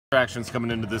Actions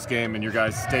coming into this game, and your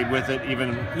guys stayed with it,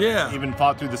 even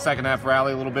fought through the second half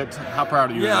rally a little bit. How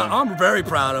proud are you? Yeah, I'm very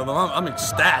proud of them. I'm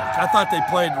ecstatic. I thought they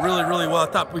played really, really well. I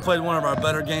thought we played one of our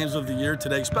better games of the year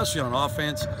today, especially on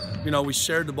offense. You know, we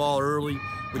shared the ball early.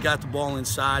 We got the ball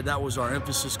inside. That was our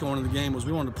emphasis going into the game, was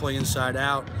we wanted to play inside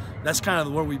out. That's kind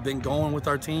of where we've been going with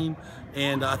our team.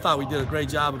 And I thought we did a great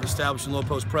job of establishing low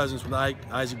post presence with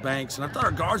Isaac Banks. And I thought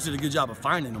our guards did a good job of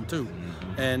finding them too.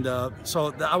 And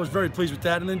so I was very pleased with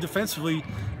that. And then defensively,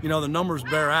 you know, the numbers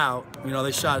bear out. You know,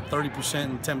 they shot 30%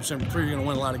 and 10% from three. You're going to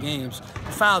win a lot of games.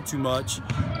 We fouled too much.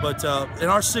 But in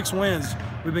our 6 wins,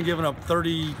 we've been giving up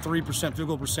 33% field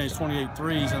goal percentage, 28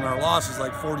 threes, and our loss is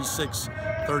like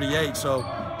 46-38. So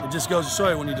it just goes to show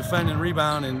you, when you defend and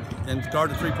rebound and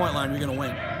guard the three-point line, you're going to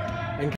win.